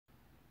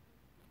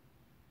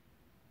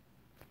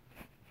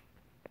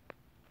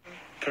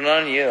Put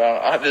it on you.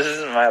 This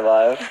isn't my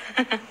life.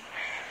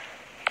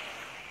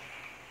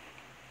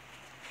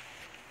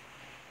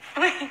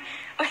 Wait,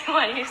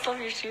 why do you still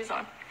have your shoes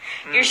on?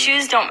 Your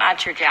shoes don't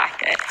match your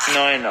jacket.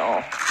 No, I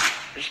know.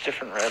 There's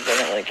different ribs. I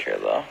don't really care,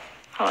 though.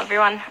 Hello,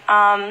 everyone.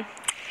 I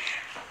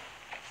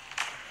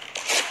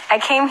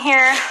came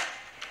here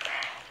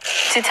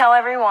to tell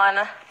everyone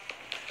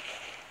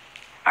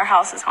our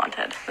house is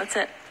haunted. That's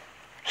it.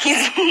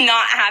 He's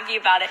not happy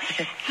about it.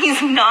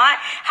 He's not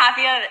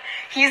happy about it.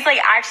 He's, like,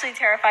 actually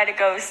terrified of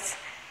ghosts.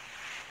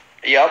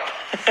 Yup.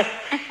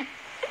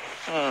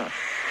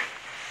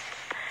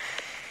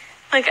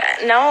 Like,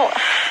 no.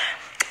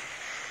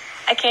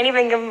 I can't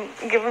even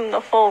give him the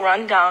full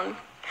rundown.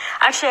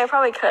 Actually, I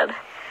probably could.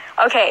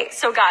 Okay,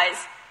 so guys,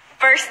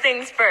 first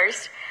things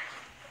first.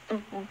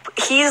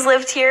 He's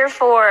lived here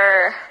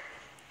for,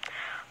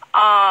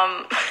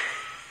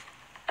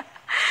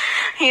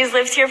 he's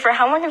lived here for,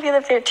 how long have you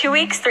lived here? 2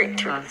 weeks?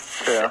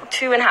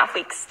 2.5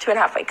 weeks.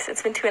 2.5 weeks.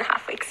 It's been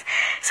 2.5 weeks.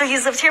 So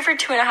he's lived here for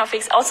 2.5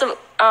 weeks. Also,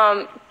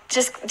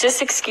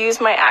 just excuse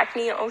my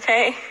acne,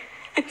 okay?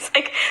 It's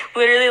like,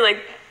 literally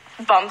like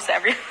bumps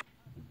everywhere.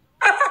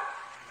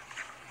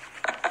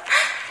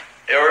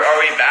 Are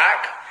we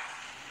back?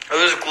 It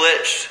was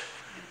glitched.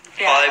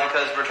 Yeah. Probably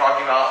because we're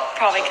talking about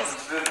something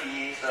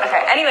spooky. So.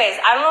 Okay, anyways,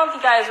 I don't know if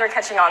you guys were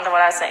catching on to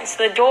what I was saying.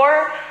 So the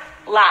door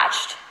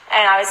latched,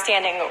 and I was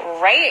standing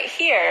right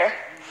here.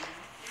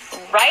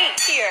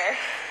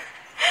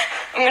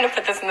 I'm going to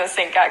put this in the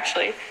sink,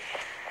 actually,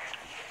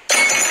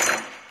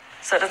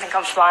 so it doesn't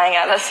come flying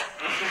at us.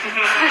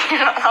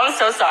 I'm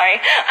so sorry.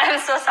 I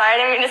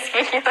didn't mean to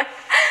spook you.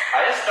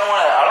 I just don't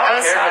want to, I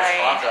don't care if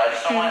it's haunted. I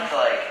just don't want it to,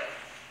 like,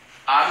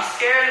 I'm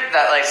scared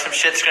that, like, some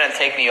shit's going to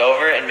take me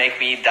over and make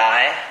me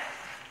die.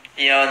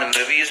 You know, in the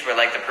movies where,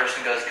 like, the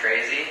person goes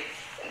crazy.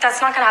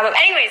 That's not going to happen.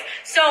 Anyways,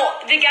 so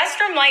the guest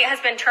room light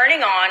has been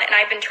turning on, and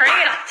I've been turning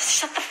it on.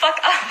 Shut the fuck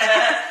up.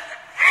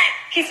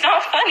 He's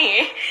not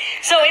funny.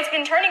 So it's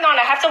been turning on.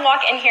 I have to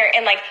walk in here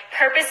and, like,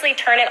 purposely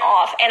turn it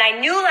off. And I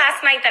knew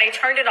last night that I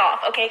turned it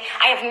off, okay?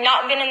 I have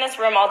not been in this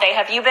room all day.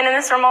 Have you been in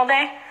this room all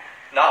day?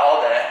 Not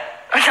all day.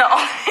 No.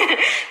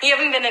 You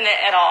haven't been in it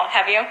at all,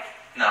 have you?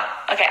 No.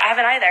 Okay, I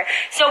haven't either.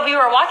 So we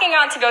were walking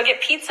out to go get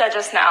pizza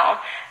just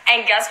now,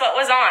 and guess what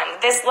was on?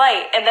 This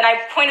light. And then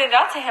I pointed it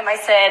out to him. I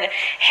said,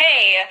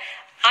 hey,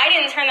 I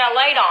didn't turn that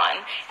light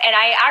on. And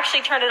I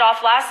actually turned it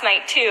off last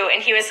night, too.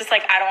 And he was just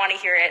like, I don't want to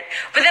hear it.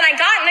 But then I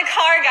got in the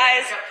car,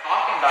 guys. You kept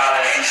talking about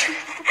it.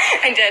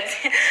 I did.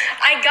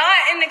 I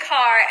got in the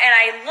car, and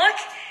I look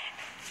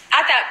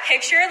at that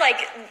picture,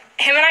 like,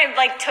 him and I,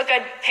 like, took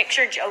a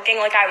picture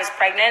joking like I was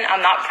pregnant.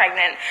 I'm not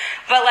pregnant.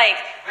 But, like...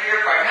 But you're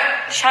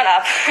pregnant? Shut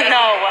up.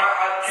 No.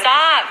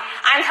 Stop.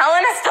 I'm telling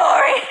a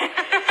story.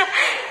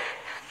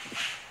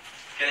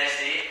 Can I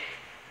see?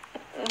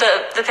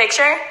 The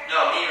picture?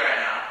 No, me right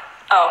now.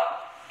 Oh.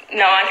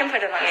 No, I can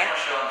put it on you. I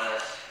just want to show him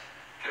this.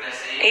 Can I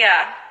see?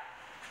 Yeah.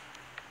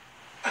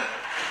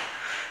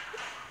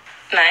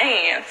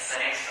 Nice.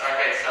 Thanks.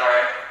 Okay,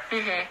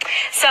 sorry.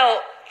 So...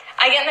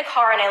 I get in the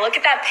car and I look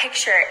at that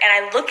picture and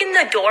I look in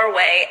the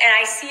doorway and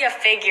I see a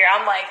figure.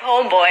 I'm like,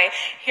 oh boy,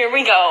 here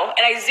we go.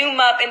 And I zoom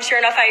up and sure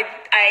enough,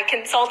 I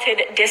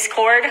consulted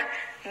Discord,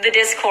 the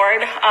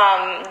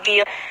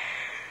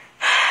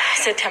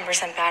it's a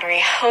 10%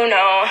 battery. Oh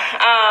no.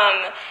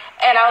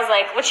 And I was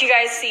like, what you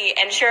guys see?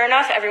 And sure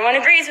enough, everyone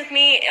agrees with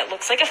me. It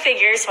looks like a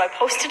figure. So I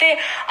posted it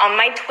on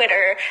my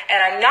Twitter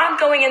and I'm not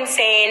going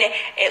insane.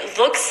 It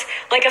looks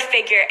like a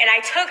figure. And I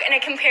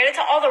compared it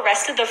to all the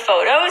rest of the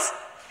photos.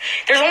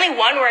 There's only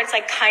one where it's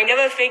like kind of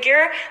a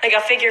figure, like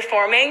a figure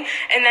forming,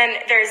 and then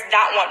there's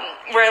that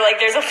one where like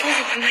there's a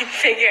full like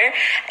figure,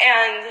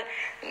 and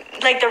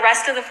like the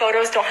rest of the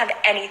photos don't have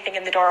anything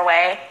in the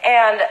doorway.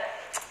 And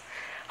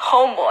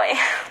homeboy.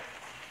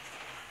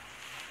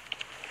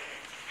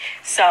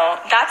 So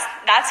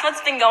that's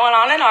what's been going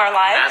on in our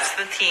lives. That's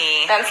the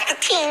tea. That's the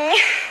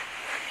tea.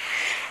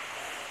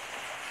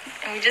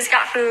 And we just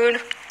got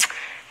food.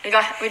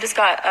 We just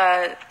got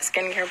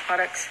skincare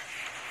products.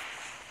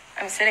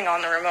 I'm sitting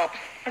on the remote.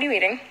 What are you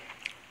eating?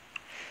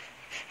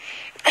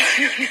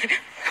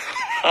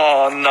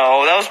 Oh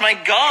no, that was my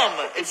gum.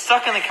 It's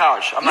stuck in the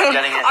couch. I'm not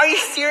getting it. Are you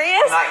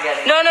serious? I'm not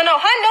getting it. No.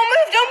 Hun,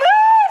 don't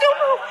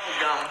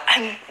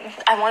move.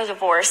 I want a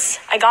divorce.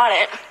 I got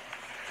it.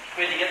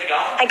 Wait, did you get the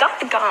gum? I got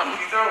the gum.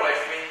 Can you throw it away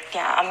for me?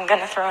 Yeah, I'm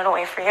gonna throw it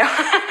away for you.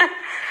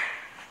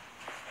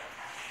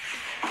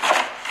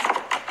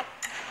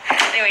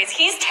 Anyways,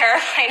 he's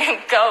terrified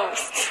of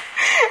ghosts.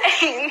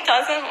 He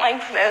doesn't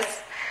like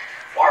this.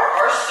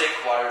 Our sink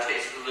water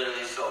tastes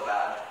literally so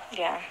bad.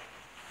 Yeah.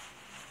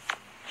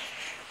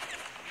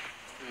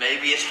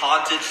 Maybe it's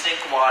haunted sink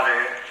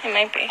water. It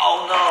might be.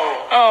 Oh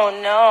no. Oh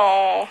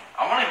no.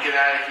 I want to get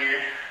out of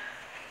here.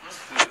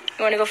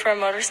 You want to go for a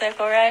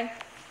motorcycle ride?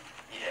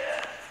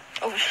 Yeah.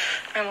 Oh,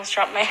 I almost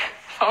dropped my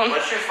phone.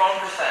 What's your phone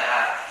percent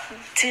at?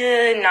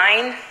 To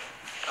 9.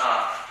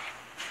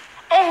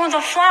 Oh, the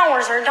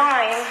flowers are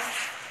dying.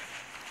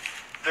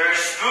 They're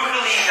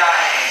spookily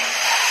dying.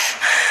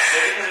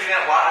 Maybe because we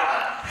got water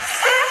them.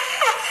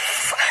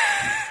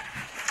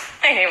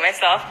 I I hate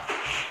myself.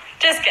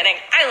 Just kidding.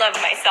 I love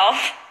myself.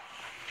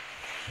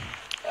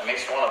 That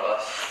makes one of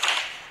us.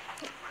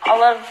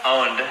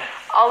 Owned.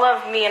 I'll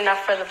love me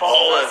enough for the both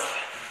of us.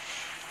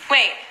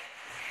 Wait.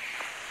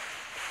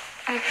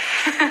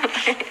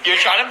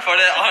 You're trying to put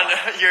it on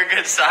your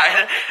good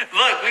side.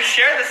 Look, we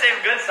share the same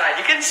good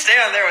side. You can stay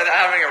on there without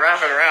having to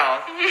wrap it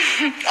around.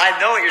 I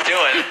know what you're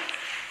doing.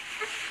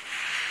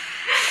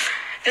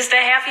 Just a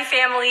happy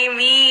family,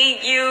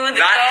 me, you, the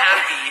Not goat.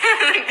 happy.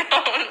 The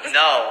goat.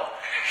 No.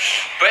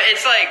 But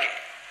it's like,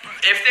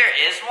 if there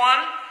is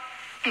one,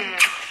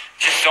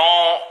 just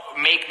don't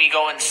make me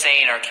go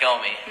insane or kill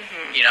me.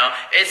 You know?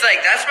 It's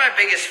like, that's my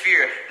biggest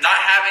fear. Not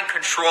having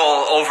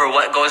control over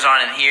what goes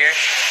on in here.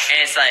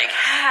 And it's like,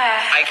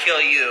 I kill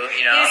you,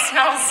 you know? You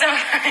smell so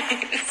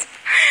nice.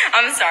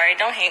 I'm sorry,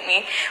 don't hate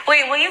me.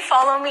 Wait, will you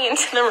follow me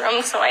into the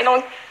room so I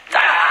don't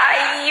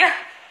die?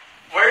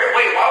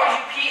 Wait, why would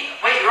you pee?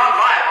 Wait, you're on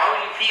live. Why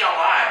would you pee on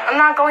live? I'm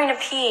not going to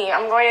pee.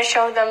 I'm going to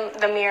show them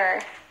the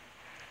mirror.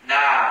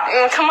 Nah.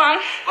 Come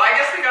on. Well, I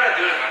guess we gotta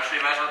do it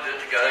eventually. Might as well do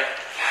it together.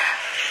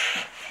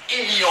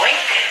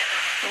 Yoink.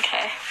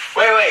 Okay.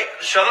 Wait.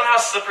 Show them how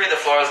slippery the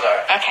floors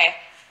are. Okay.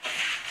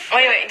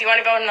 Wait. Do you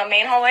want to go in the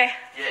main hallway?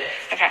 Yeah.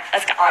 Okay,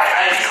 let's go. Alright,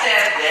 I just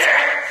stand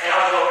there, and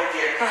I'll go over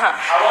here.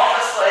 I won't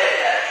display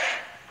it yet.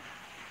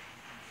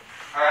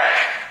 Alright?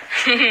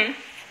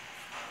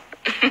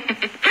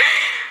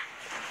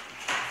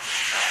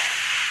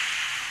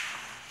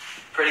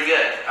 Pretty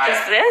good.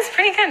 Alright. This is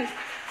pretty good.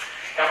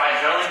 Got my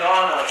adrenaline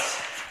going. Let's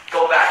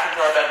go back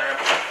into our bedroom.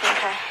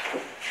 Okay.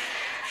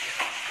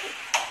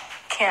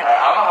 Can't.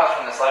 Alright, I don't know how to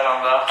turn this light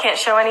on though. Can't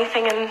show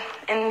anything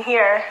in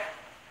here.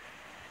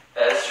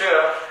 That is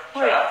true.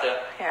 Try not to.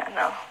 Yeah,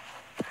 no.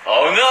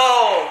 Oh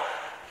no!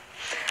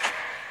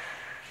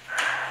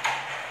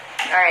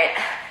 Alright,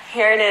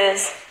 here it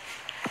is.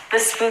 The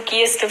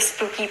spookiest of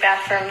spooky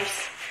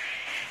bathrooms.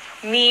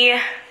 Me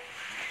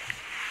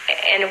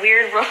and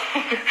weird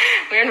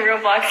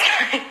Roblox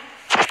guy.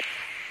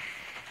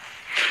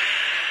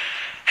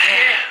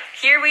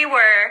 Here we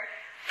were,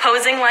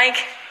 posing like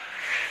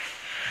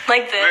this.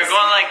 We're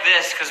going like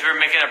this because we're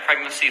making a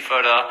pregnancy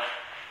photo.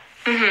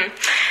 And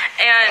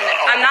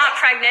I'm not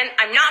pregnant.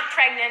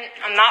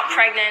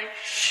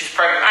 She's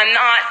pregnant. I'm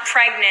not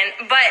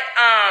pregnant. But,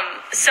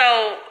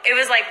 so it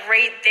was like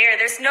right there.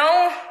 There's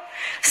no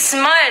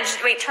smudge.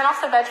 Wait, turn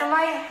off the bedroom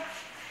light.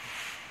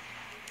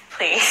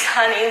 Please,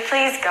 honey,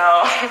 please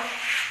go.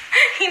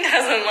 He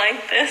doesn't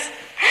like this.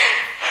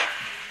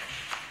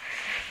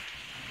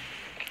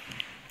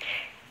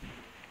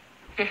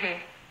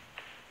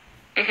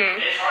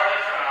 It's hard to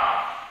turn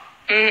off.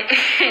 No,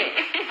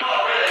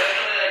 really,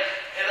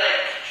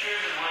 it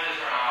chooses when to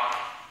turn off.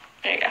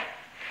 There you go.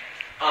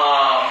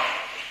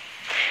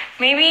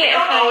 Maybe I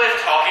don't know if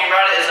talking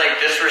about it is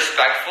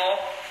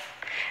disrespectful.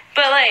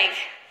 But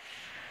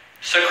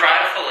So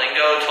Crime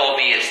Flamingo told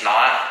me it's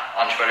not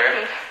on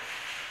Twitter.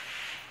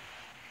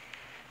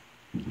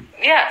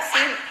 Yeah,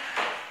 see?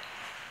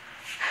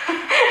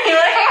 You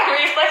like how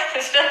reflex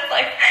is just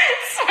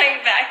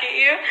swing back at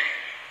you?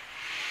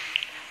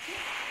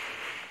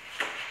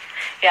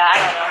 Yeah, I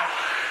don't know.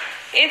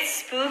 It's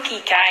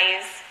spooky,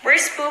 guys. We're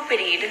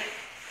spoopitied.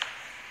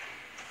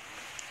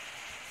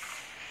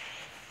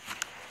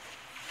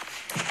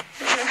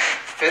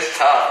 It's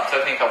tough. It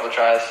took me a couple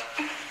tries.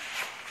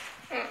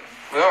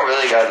 We don't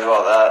really gotta do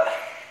all that.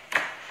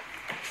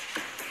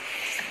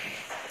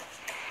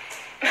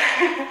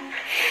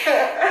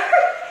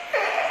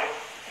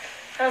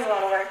 That was a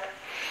lot of work.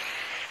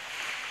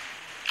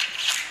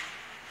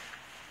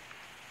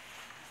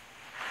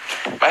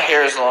 My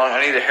hair is long.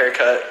 I need a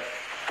haircut.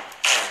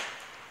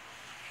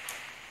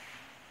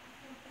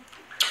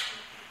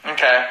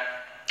 Okay.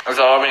 Is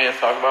that all we need to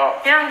talk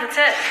about? Yeah, that's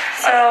it.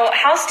 So,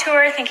 house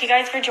tour. Thank you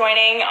guys for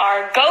joining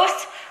our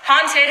ghost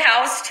haunted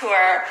house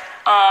tour.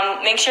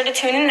 Make sure to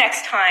tune in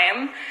next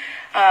time.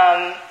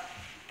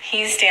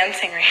 He's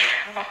dancing right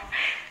now.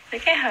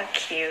 Look at how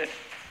cute.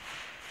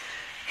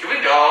 Can we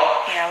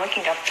go? Yeah, we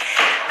can go.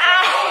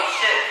 Oh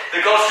shit!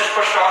 The ghost just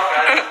pushed off,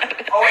 guys.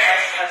 Oh,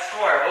 I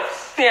swore.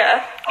 Oops.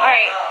 Yeah. Oh, All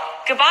right.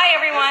 no. Goodbye,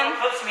 everyone. There's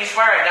no clips of me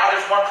swearing. Now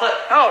there's one clip.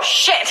 Oh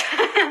shit.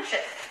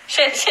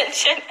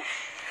 Shit.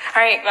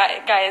 All right,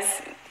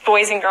 guys,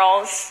 boys and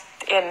girls,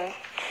 and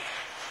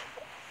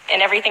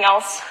everything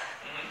else.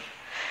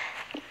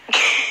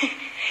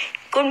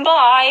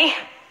 Goodbye.